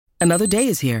Another day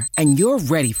is here, and you're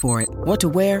ready for it. What to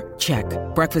wear? Check.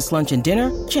 Breakfast, lunch, and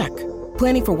dinner? Check.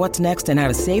 Planning for what's next and how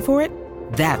to save for it?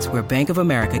 That's where Bank of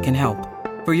America can help.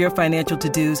 For your financial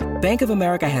to-dos, Bank of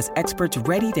America has experts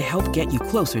ready to help get you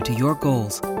closer to your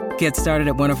goals. Get started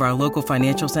at one of our local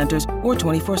financial centers or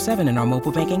 24/7 in our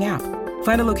mobile banking app.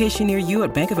 Find a location near you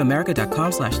at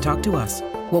bankofamerica.com/talktous.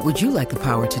 What would you like the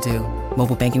power to do?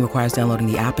 Mobile banking requires downloading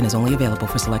the app and is only available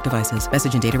for select devices.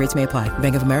 Message and data rates may apply.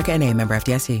 Bank of America NA, member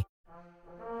FDIC.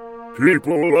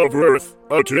 People of Earth,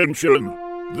 attention!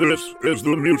 This is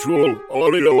the Mutual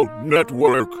Audio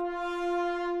Network.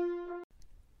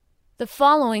 The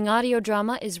following audio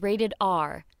drama is rated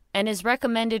R and is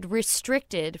recommended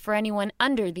restricted for anyone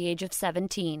under the age of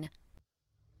 17.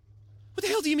 What the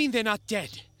hell do you mean they're not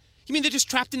dead? You mean they're just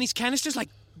trapped in these canisters like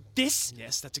this?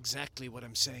 Yes, that's exactly what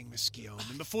I'm saying, Miss Guillaume.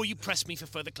 And before you press me for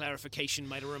further clarification,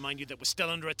 might I remind you that we're still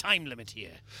under a time limit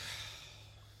here.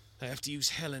 I have to use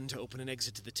Helen to open an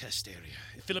exit to the test area.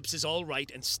 If Phillips is all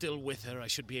right and still with her, I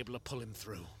should be able to pull him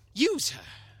through. Use her?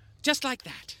 Just like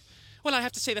that? Well, I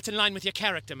have to say that's in line with your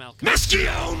character, Malcolm. Miss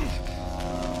Guillaume!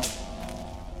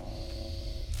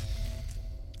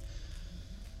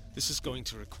 This is going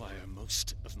to require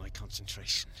most of my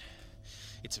concentration.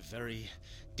 It's a very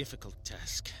difficult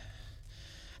task,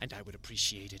 and I would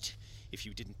appreciate it if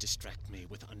you didn't distract me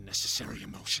with unnecessary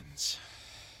emotions.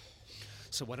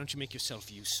 So why don't you make yourself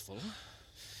useful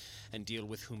and deal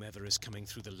with whomever is coming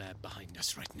through the lab behind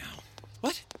us right now?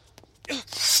 What?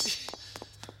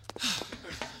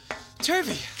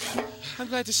 Turvey, I'm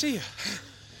glad to see you.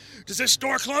 Does this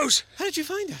door close? How did you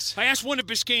find us? I asked one of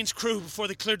Biscayne's crew before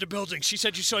they cleared the building. She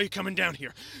said you saw you coming down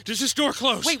here. Does this door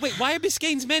close? Wait, why are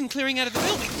Biscayne's men clearing out of the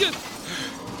building?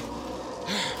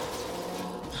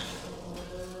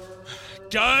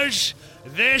 Does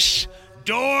this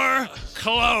door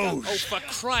close? Oh, for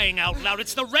crying out loud,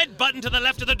 it's the red button to the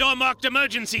left of the door marked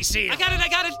emergency seal. I got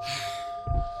it!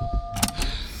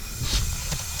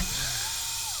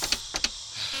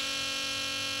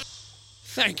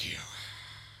 Thank you.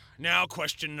 Now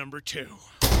question number 2.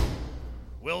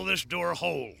 Will this door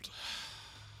hold?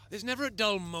 There's never a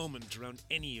dull moment around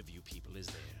any of you people, is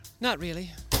there? Not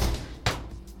really.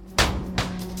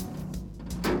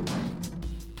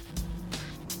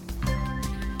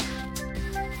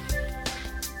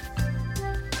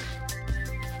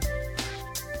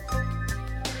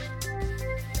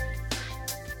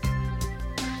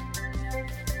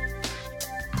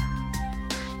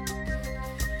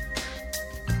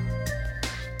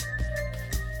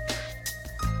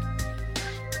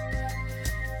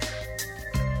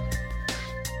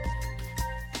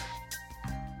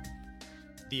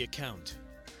 The Account.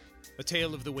 A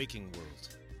Tale of the Waking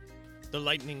World. The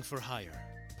Lightning for Hire,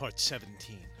 Part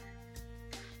 17.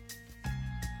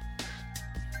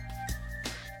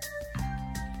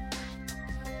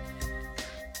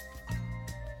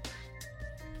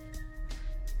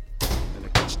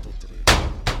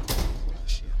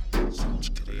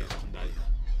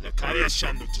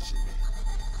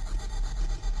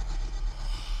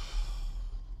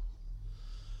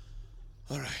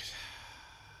 All right.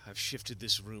 I've shifted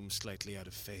this room slightly out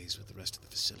of phase with the rest of the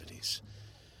facilities.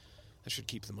 That should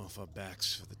keep them off our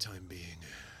backs for the time being.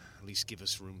 At least give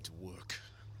us room to work.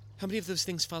 How many of those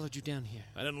things followed you down here?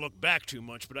 I didn't look back too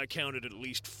much, but I counted at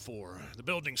least 4. The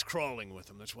building's crawling with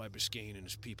them. That's why Biscayne and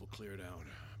his people cleared out.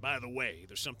 By the way,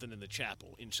 there's something in the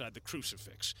chapel, inside the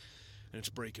crucifix. And it's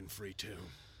breaking free, too.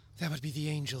 That would be the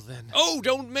angel, then. Oh,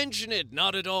 don't mention it!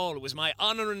 Not at all. It was my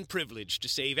honor and privilege to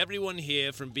save everyone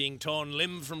here from being torn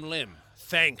limb from limb.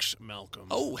 Thanks, Malcolm.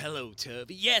 Oh, hello,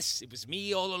 Turvey. Yes, it was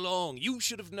me all along. You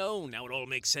should have known. Now it all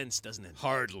makes sense, doesn't it?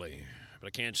 Hardly. But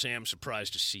I can't say I'm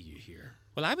surprised to see you here.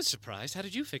 Well, I was surprised. How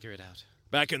did you figure it out?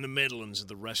 Back in the Midlands at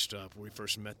the rest stop where we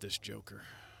first met this joker.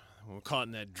 When we were caught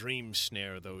in that dream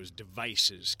snare, those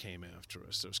devices came after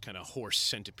us. Those kind of horse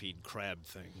centipede crab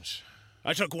things.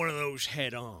 I took one of those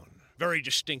head on. Very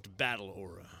distinct battle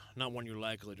aura. Not one you're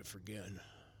likely to forget.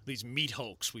 These meat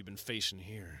hulks we've been facing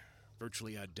here.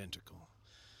 Virtually identical.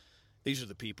 These are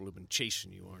the people who've been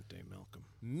chasing you, aren't they, Malcolm?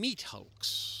 Meat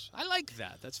hulks. I like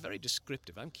that. That's very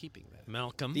descriptive. I'm keeping that.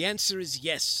 Malcolm? The answer is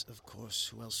yes, of course.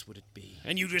 Who else would it be?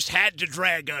 And you just had to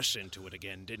drag us into it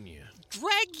again, didn't you?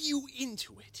 Drag you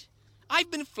into it? I've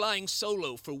been flying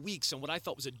solo for weeks on what I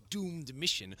thought was a doomed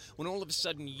mission when all of a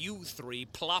sudden you 3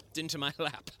 plopped into my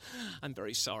lap. I'm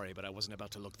very sorry, but I wasn't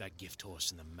about to look that gift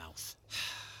horse in the mouth.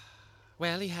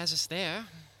 Well, he has us there.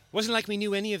 Wasn't like we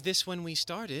knew any of this when we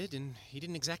started, and he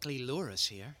didn't exactly lure us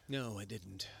here. No, I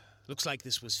didn't. Looks like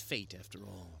this was fate after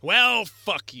all. Well,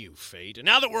 fuck you, Fate. And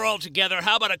now that we're all together,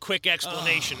 how about a quick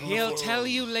explanation? He'll tell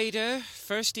you later.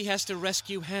 First, he has to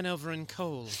rescue Hanover and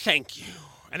Cole. Thank you.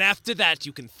 And after that,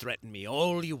 you can threaten me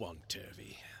all you want,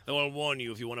 Turvey. Though I'll warn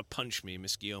you, if you want to punch me,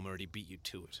 Miss Guillaume already beat you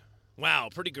to it. Wow,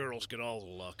 pretty girls get all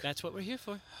the luck. That's what we're here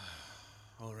for.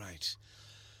 All right.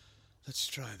 Let's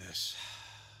try this.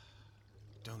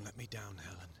 Don't let me down,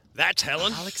 Helen. That's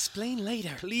Helen? I'll explain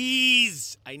later.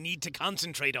 Please! I need to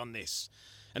concentrate on this.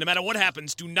 And no matter what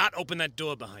happens, do not open that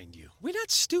door behind you. We're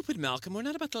not stupid, Malcolm. We're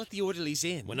not about to let the orderlies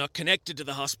in. We're not connected to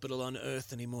the hospital on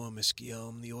Earth anymore, Miss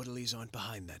Guillaume. The orderlies aren't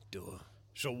behind that door.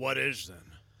 So what is,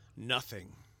 then?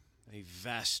 Nothing. A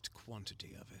vast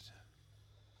quantity of it.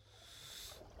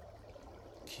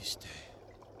 Kiste,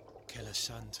 kela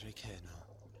santrikeno,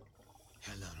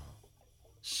 helano,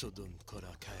 sudun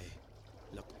korakai,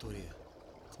 lakturia,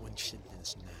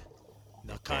 coincidence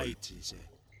na, nakaitize,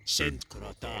 sent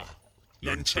korata,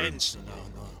 yanchens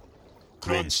no,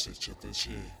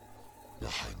 kronsichetishi,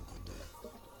 lahangunde,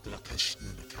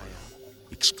 glakashnu nakaya,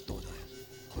 ixktona,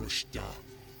 korishya,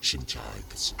 shinchai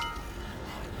kasudde,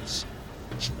 highness,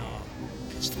 shna,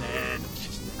 kislen,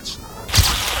 kislen.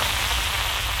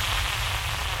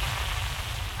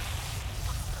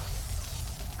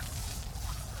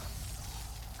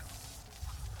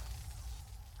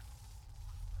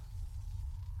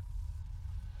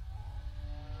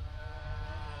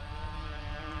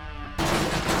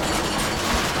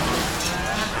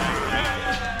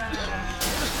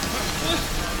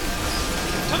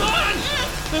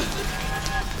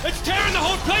 It's tearing the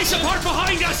whole place apart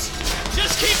behind us!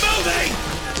 Just keep moving!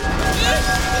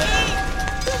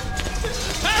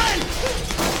 Helen!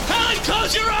 Helen,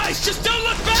 close your eyes! Just don't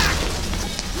look back!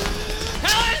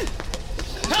 Helen!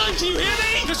 Helen, can you hear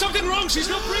me? There's something wrong. She's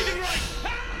not breathing right.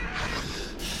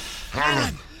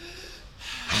 Helen!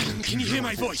 Helen, can you hear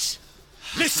my voice?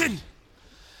 Listen!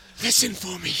 Listen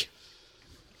for me.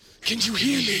 Can you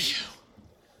hear me?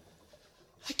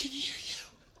 I can hear you.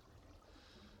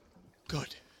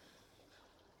 Good.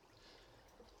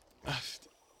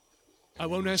 I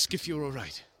won't ask if you're all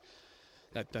right.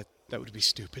 That would be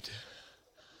stupid.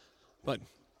 But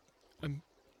I'm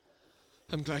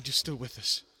glad you're still with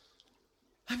us.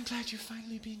 I'm glad you're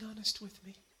finally being honest with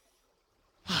me.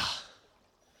 Ah.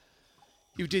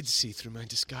 You did see through my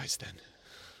disguise then.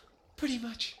 Pretty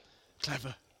much.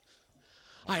 Clever.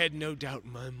 I had no doubt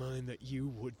in my mind that you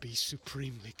would be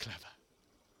supremely clever.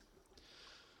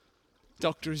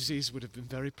 Dr. Aziz would have been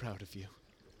very proud of you.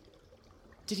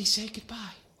 Did he say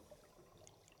goodbye?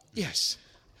 Yes.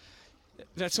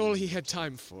 That's all he had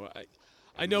time for.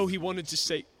 I know he wanted to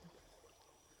say...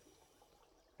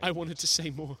 I wanted to say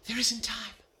more. There isn't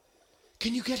time.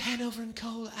 Can you get Hanover and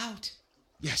Cole out?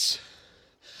 Yes.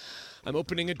 I'm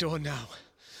opening a door now.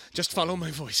 Just follow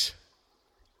my voice.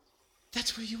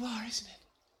 That's where you are, isn't it?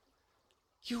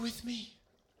 You're with me.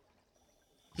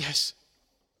 Yes.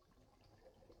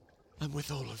 I'm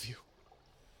with all of you.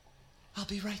 I'll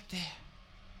be right there.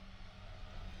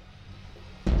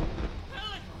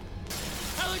 Helen!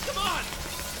 Helen, come on!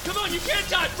 Come on, you can't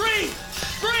die! Breathe!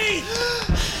 Breathe!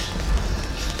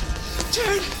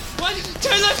 Turn! What?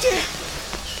 Turn left here!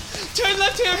 Turn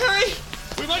left here, hurry!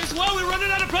 We might as well, we're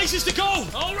running out of places to go!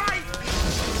 All right!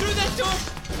 Through that door!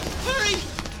 Hurry!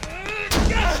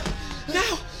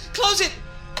 Now! Close it!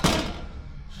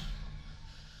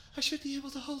 I should be able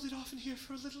to hold it off in here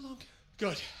for a little longer.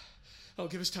 Good.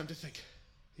 That'll give us time to think.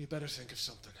 You better think of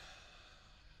something.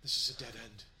 This is a dead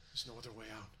end. There's no other way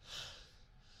out.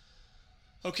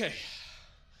 Okay.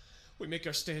 We make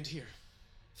our stand here.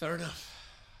 Fair enough.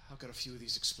 I've got a few of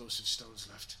these explosive stones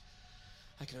left.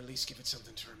 I can at least give it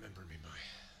something to remember me by.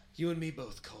 You and me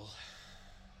both, Cole.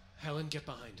 Helen, get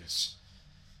behind us.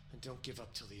 And don't give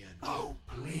up till the end. Oh,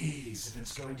 please. If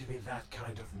it's going to be that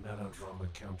kind of melodrama,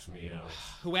 count me out.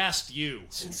 Who asked you?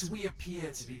 Since we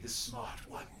appear to be the smart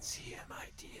ones here, my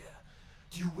dear,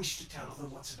 do you wish to tell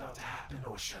them what's about to happen,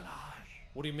 or shall I?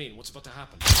 What do you mean? What's about to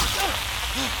happen?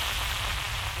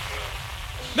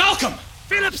 Malcolm!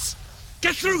 Phillips!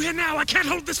 Get through here now! I can't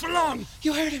hold this for long!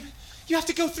 You heard him. You have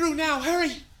to go through now.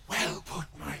 Hurry! Well put,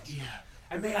 my dear.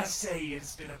 And may I say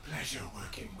it's been a pleasure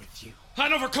working with you.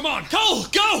 Hanover, come on! Cole,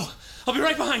 go! I'll be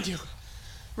right behind you.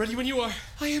 Ready when you are.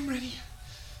 I am ready.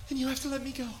 And you have to let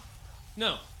me go.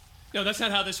 No, that's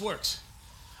not how this works.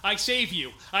 I save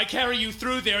you. I carry you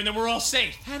through there, and then we're all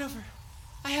safe. Hanover,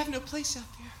 I have no place out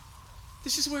there.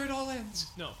 This is where it all ends.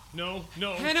 No,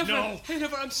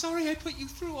 Hanover, I'm sorry I put you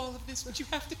through all of this, but you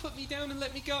have to put me down and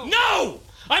let me go. No!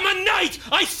 I'm a knight!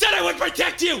 I said I would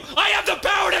protect you! I have the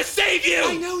power to save you!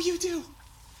 I know you do.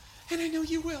 And I know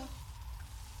you will.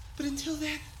 But until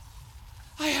then,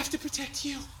 I have to protect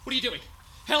you. What are you doing?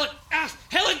 Helen!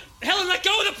 Helen, let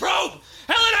go of the probe!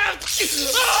 Helen,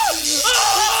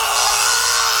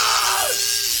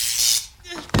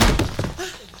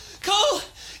 Cole,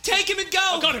 take him and go.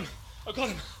 I got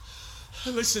him.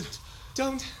 Listen,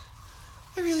 don't.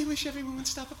 I really wish everyone would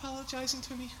stop apologizing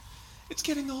to me. It's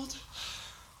getting old.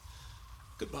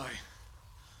 Goodbye.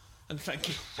 And thank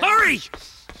you. Hurry!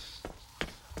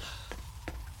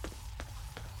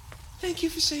 Thank you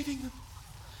for saving them.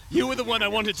 You were the one I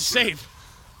wanted to save.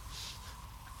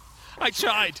 I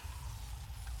tried.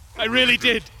 I really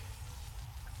did.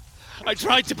 I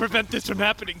tried to prevent this from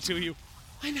happening to you.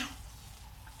 I know.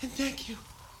 And thank you.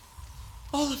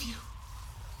 All of you.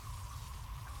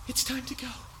 It's time to go.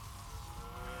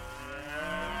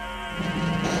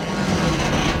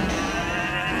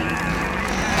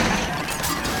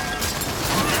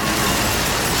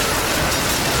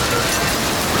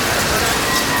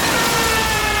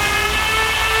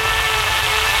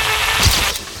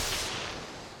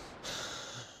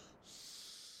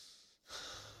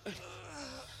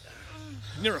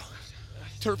 Nero.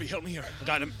 Turvey, help me here.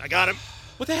 I got him.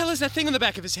 What the hell is that thing on the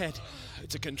back of his head?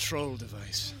 It's a control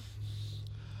device.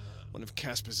 One of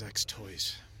Kasperzak's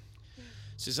toys.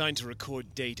 It's designed to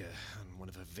record data on one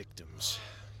of her victims.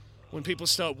 When people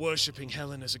start worshipping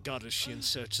Helen as a goddess, she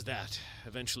inserts that.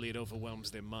 Eventually it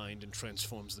overwhelms their mind and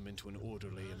transforms them into an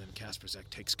orderly, and then Kasperzak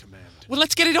takes command. Well,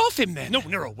 let's get it off him then. No,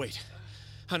 Nero, wait.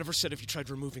 Hanover said if you tried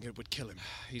removing it would kill him.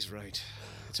 He's right.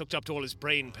 It's hooked up to all his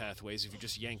brain pathways. If you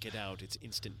just yank it out, it's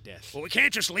instant death. Well, we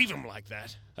can't just leave him like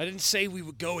that. I didn't say we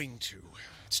were going to.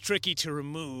 It's tricky to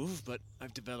remove, but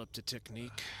I've developed a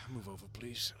technique. Move over,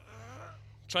 please.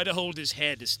 Try to hold his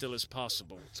head as still as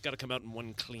possible. It's got to come out in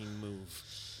one clean move.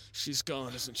 She's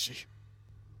gone, isn't she?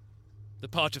 The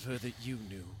part of her that you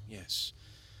knew, yes.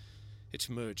 It's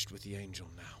merged with the angel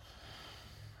now.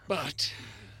 But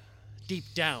deep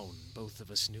down, both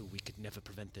of us knew we could never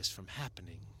prevent this from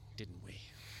happening, didn't we?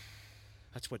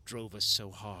 That's what drove us so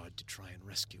hard to try and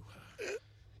rescue her.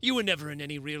 You were never in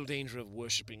any real danger of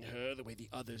worshipping her the way the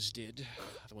others did.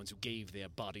 The ones who gave their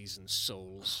bodies and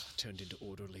souls, turned into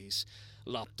orderlies,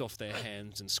 lopped off their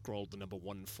hands and scrawled the number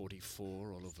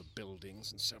 144 all over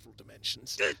buildings in several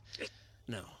dimensions.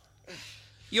 No.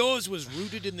 Yours was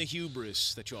rooted in the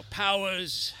hubris that your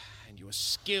powers and your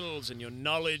skills and your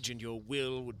knowledge and your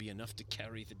will would be enough to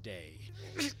carry the day.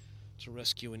 To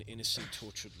rescue an innocent,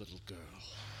 tortured little girl.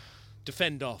 To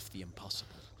fend off the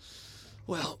impossible.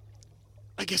 Well,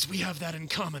 I guess we have that in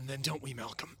common then, don't we,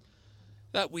 Malcolm?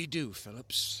 That we do,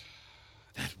 Phillips.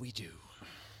 That we do.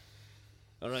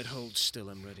 All right, hold still.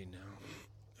 I'm ready now.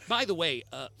 By the way,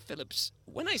 Phillips,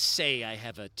 when I say I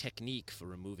have a technique for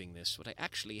removing this, what I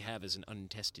actually have is an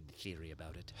untested theory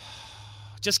about it.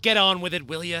 Just get on with it,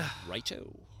 will ya?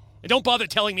 Righto. And don't bother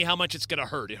telling me how much it's gonna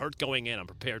hurt. It hurt going in. I'm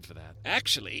prepared for that.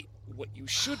 Actually, what you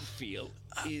should feel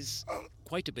is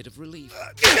quite a bit of relief.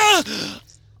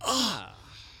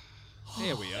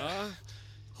 There we are.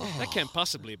 That can't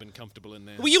possibly have been comfortable in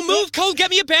there. Will you move, Cole? Get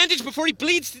me a bandage before he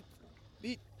bleeds.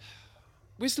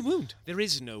 Where's the wound? There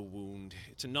is no wound.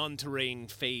 It's a non-terrain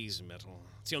phase metal.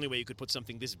 It's the only way you could put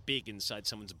something this big inside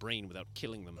someone's brain without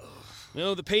killing them.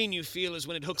 No, the pain you feel is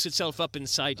when it hooks itself up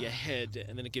inside your head,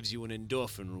 and then it gives you an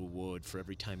endorphin reward for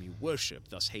every time you worship,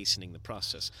 thus hastening the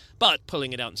process. But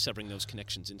pulling it out and severing those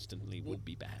connections instantly would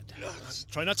be bad.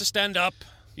 Try not to stand up.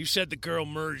 You said the girl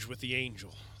merged with the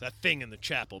angel. That thing in the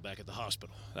chapel back at the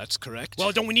hospital. That's correct.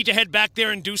 Well, don't we need to head back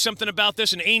there and do something about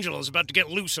this? An angel is about to get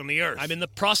loose on the earth. I'm in the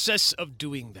process of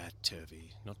doing that,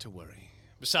 Turvey. Not to worry.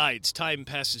 Besides, time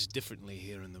passes differently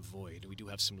here in the void. We do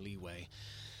have some leeway.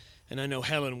 And I know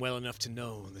Helen well enough to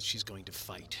know that she's going to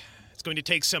fight. It's going to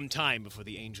take some time before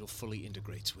the angel fully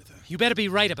integrates with her. You better be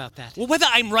right about that. Well, whether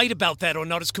I'm right about that or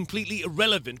not is completely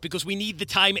irrelevant because we need the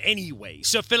time anyway.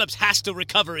 Sir Phillips has to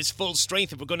recover his full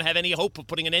strength if we're going to have any hope of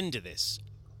putting an end to this.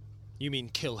 You mean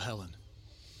kill Helen?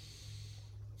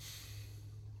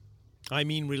 I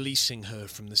mean releasing her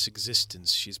from this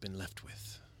existence she's been left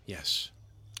with. Yes.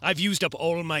 I've used up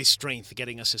all my strength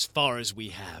getting us as far as we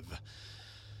have.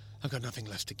 I've got nothing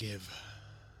left to give.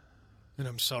 And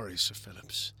I'm sorry, Sir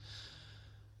Phillips.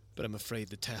 But I'm afraid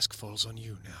the task falls on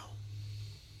you now.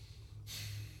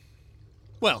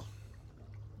 Well,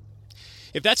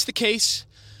 if that's the case,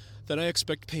 then I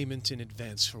expect payment in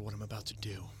advance for what I'm about to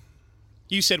do.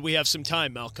 You said we have some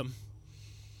time, Malcolm.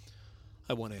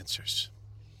 I want answers.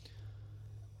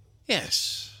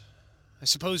 Yes, I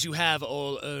suppose you have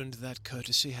all earned that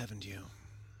courtesy, haven't you?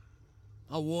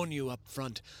 I'll warn you up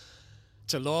front.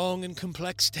 It's a long and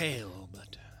complex tale,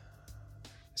 but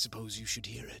I suppose you should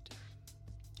hear it.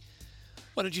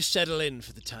 Why don't you settle in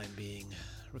for the time being?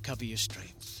 recover your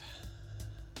strength,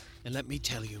 and let me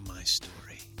tell you my story.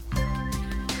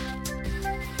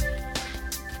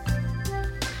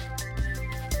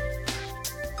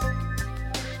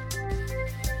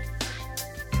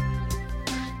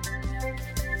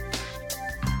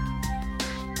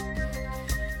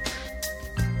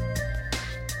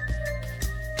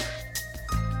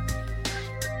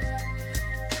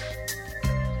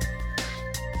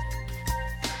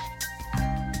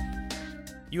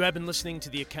 You have been listening to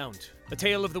The Account, A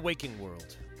Tale of the Waking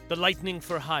World, The Lightning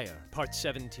for Hire, Part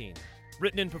 17.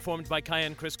 Written and performed by Kai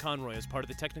and Chris Conroy as part of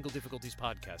the Technical Difficulties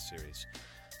podcast series.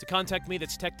 To contact me,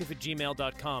 that's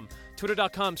techdiff@gmail.com.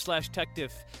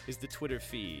 Twitter.com/techdiff is the Twitter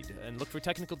feed. And look for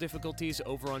Technical Difficulties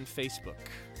over on Facebook.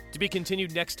 To be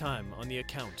continued next time on The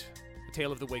Account, A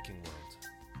Tale of the Waking World,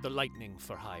 The Lightning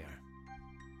for Hire.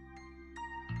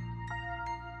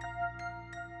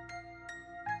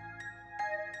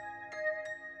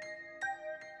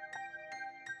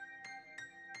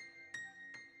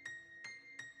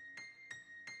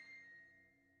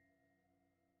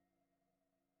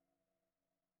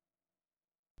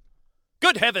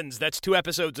 Good heavens, that's 2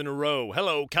 episodes in a row.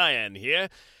 Hello, Kyan here.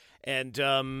 And,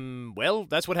 well,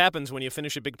 that's what happens when you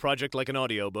finish a big project like an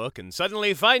audiobook and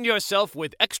suddenly find yourself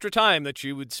with extra time that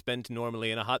you would spend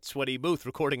normally in a hot, sweaty booth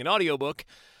recording an audiobook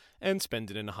and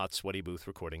spend it in a hot, sweaty booth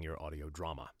recording your audio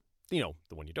drama. You know,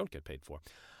 the one you don't get paid for.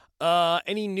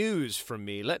 Any news from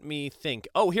me? Let me think.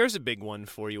 Oh, here's a big one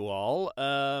for you all.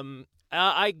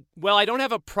 I don't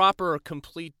have a proper,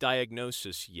 complete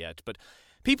diagnosis yet, but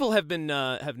people have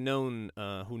known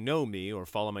who know me or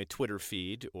follow my Twitter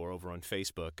feed or over on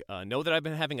Facebook know that I've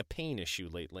been having a pain issue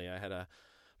lately. I had a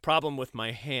problem with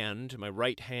my hand, my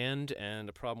right hand, and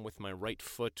a problem with my right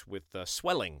foot with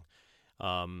swelling.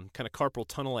 Kind of carpal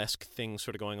tunnel-esque thing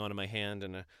sort of going on in my hand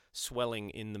and a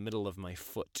swelling in the middle of my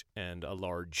foot and a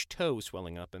large toe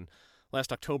swelling up. And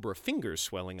last October, a finger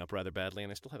swelling up rather badly, and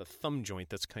I still have a thumb joint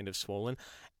that's kind of swollen.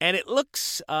 And it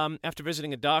looks, after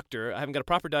visiting a doctor, I haven't got a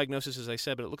proper diagnosis, as I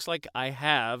said, but it looks like I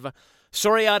have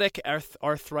psoriatic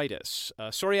arthritis.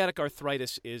 Psoriatic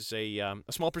arthritis is a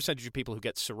small percentage of people who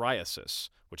get psoriasis,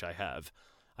 which I have.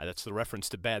 That's the reference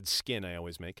to bad skin I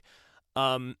always make.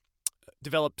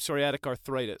 Develop psoriatic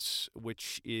arthritis,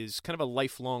 which is kind of a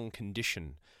lifelong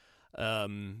condition.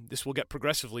 This will get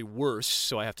progressively worse,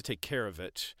 so I have to take care of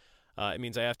it. It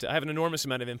means I have an enormous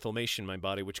amount of inflammation in my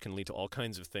body, which can lead to all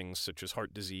kinds of things, such as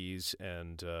heart disease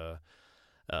and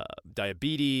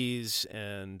diabetes,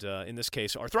 and in this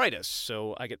case, arthritis.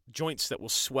 So I get joints that will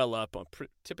swell up,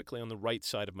 typically on the right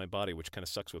side of my body, which kind of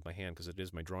sucks with my hand because it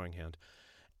is my drawing hand.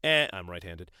 And I'm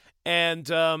right-handed. And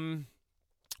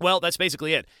well, that's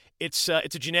basically it. It's a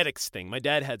genetics thing. My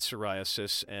dad had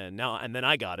psoriasis, and then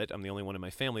I got it. I'm the only one in my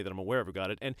family that I'm aware of who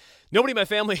got it, and nobody in my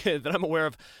family that I'm aware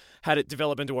of had it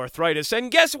develop into arthritis.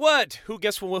 And guess what? Who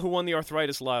won the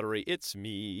arthritis lottery? It's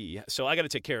me. So I got to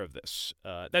take care of this.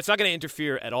 That's not going to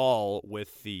interfere at all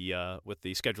with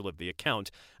the schedule of the account,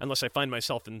 unless I find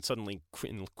myself in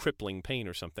crippling pain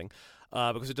or something,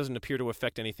 because it doesn't appear to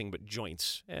affect anything but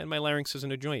joints, and my larynx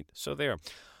isn't a joint. So there.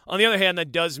 On the other hand,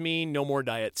 that does mean no more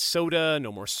diet soda,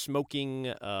 no more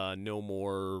smoking, no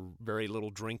more very little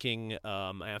drinking.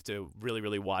 I have to really,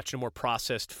 really watch. No more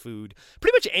processed food.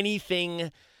 Pretty much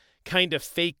anything kind of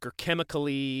fake or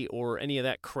chemically or any of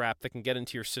that crap that can get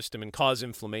into your system and cause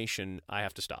inflammation, I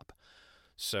have to stop.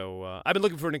 So I've been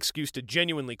looking for an excuse to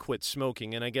genuinely quit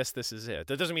smoking, and I guess this is it.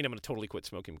 That doesn't mean I'm going to totally quit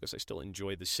smoking because I still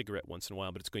enjoy the cigarette once in a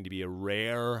while, but it's going to be a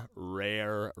rare,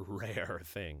 rare, rare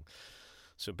thing.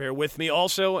 So bear with me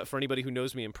also, for anybody who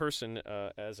knows me in person,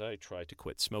 as I try to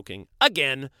quit smoking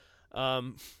again.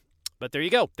 But there you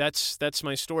go. That's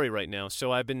my story right now.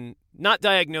 So I've been not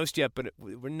diagnosed yet, but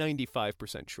we're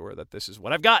 95% sure that this is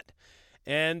what I've got.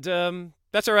 And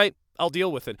that's all right. I'll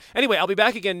deal with it. Anyway, I'll be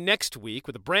back again next week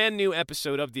with a brand new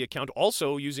episode of The Account,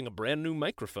 also using a brand new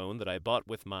microphone that I bought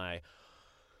with my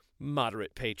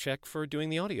moderate paycheck for doing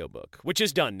the audiobook, which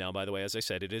is done now, by the way. As I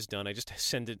said, it is done. I just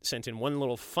sent in one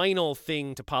little final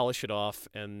thing to polish it off,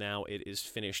 and now it is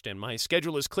finished, and my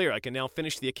schedule is clear. I can now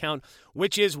finish The Account,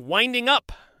 which is winding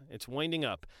up. It's winding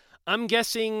up. I'm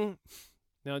guessing,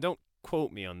 now don't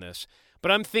quote me on this,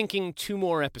 but I'm thinking 2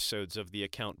 more episodes of The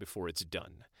Account before it's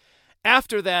done.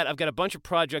 After that, I've got a bunch of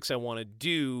projects I want to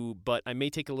do, but I may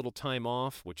take a little time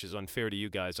off, which is unfair to you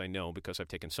guys, I know, because I've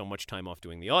taken so much time off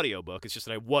doing the audiobook. It's just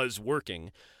that I was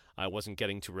working. I wasn't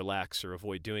getting to relax or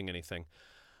avoid doing anything.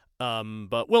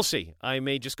 But we'll see. I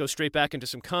may just go straight back into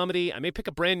some comedy. I may pick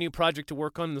a brand new project to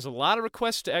work on. There's a lot of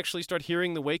requests to actually start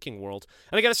hearing The Waking World.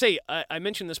 And I got to say, I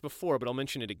mentioned this before, but I'll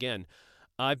mention it again.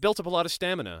 I built up a lot of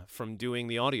stamina from doing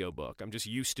the audiobook. I'm just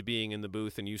used to being in the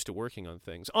booth and used to working on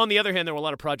things. On the other hand, there were a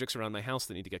lot of projects around my house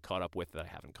that need to get caught up with that I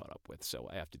haven't caught up with, so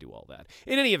I have to do all that.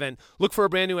 In any event, look for a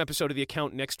brand new episode of The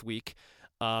Account next week,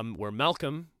 where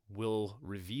Malcolm will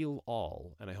reveal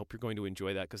all, and I hope you're going to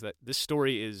enjoy that, because this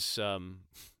story is,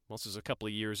 this is a couple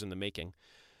of years in the making,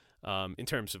 in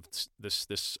terms of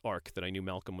this arc that I knew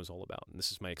Malcolm was all about, and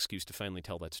this is my excuse to finally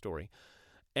tell that story.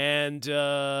 And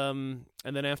then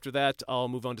after that, I'll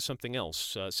move on to something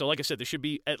else. So like I said, there should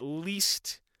be at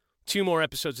least 2 more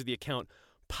episodes of The Account.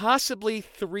 Possibly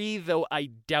 3, though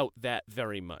I doubt that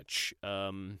very much.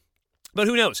 But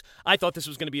who knows? I thought this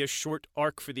was going to be a short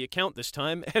arc for The Account this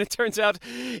time, and it turns out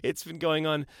it's been going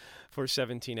on for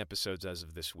 17 episodes as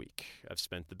of this week. I've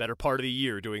spent the better part of the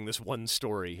year doing this one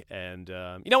story, and,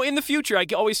 in the future, I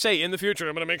always say, in the future,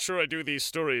 I'm going to make sure I do these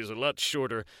stories a lot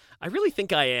shorter. I really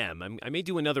think I am. I may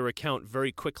do another account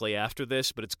very quickly after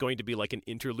this, but it's going to be like an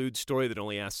interlude story that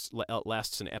only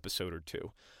lasts an episode or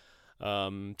 2.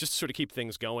 Just to sort of keep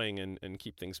things going and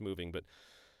keep things moving, but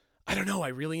I don't know, I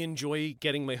really enjoy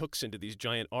getting my hooks into these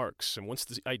giant arcs, and once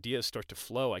the ideas start to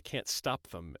flow, I can't stop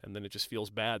them, and then it just feels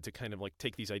bad to kind of like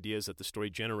take these ideas that the story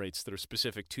generates that are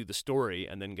specific to the story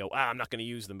and then go, I'm not going to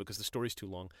use them because the story's too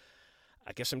long.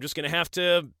 I guess I'm just going to have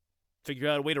to figure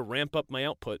out a way to ramp up my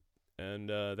output, and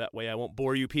that way I won't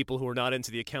bore you people who are not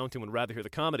into The Account and would rather hear the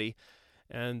comedy,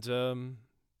 and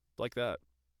like that.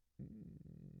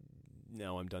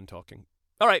 Now I'm done talking.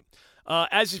 All right.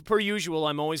 As per usual,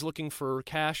 I'm always looking for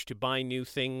cash to buy new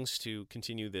things to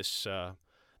continue this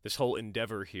whole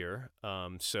endeavor here.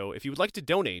 So if you would like to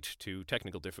donate to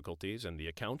Technical Difficulties and The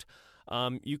Account,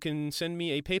 you can send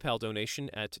me a PayPal donation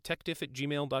at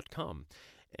techdiff@gmail.com.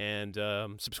 And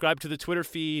subscribe to the Twitter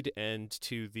feed and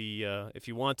to the, if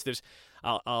you want,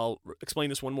 I'll explain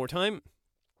this one more time.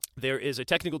 There is a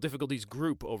Technical Difficulties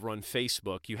group over on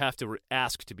Facebook. You have to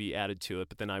ask to be added to it,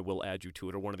 but then I will add you to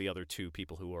it, or one of the other 2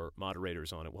 people who are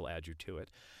moderators on it will add you to it.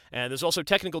 And there's also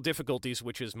Technical Difficulties,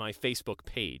 which is my Facebook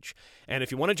page. And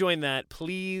if you want to join that,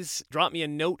 please drop me a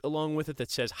note along with it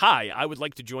that says, hi, I would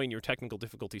like to join your Technical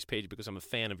Difficulties page because I'm a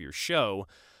fan of your show,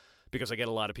 because I get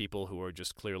a lot of people who are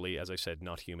just clearly, as I said,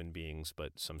 not human beings,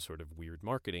 but some sort of weird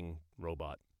marketing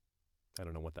robot. I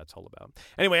don't know what that's all about.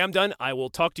 Anyway, I'm done. I will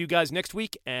talk to you guys next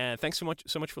week, and thanks so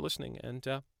much for listening, and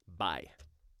bye.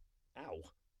 Ow.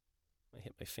 I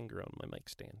hit my finger on my mic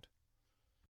stand.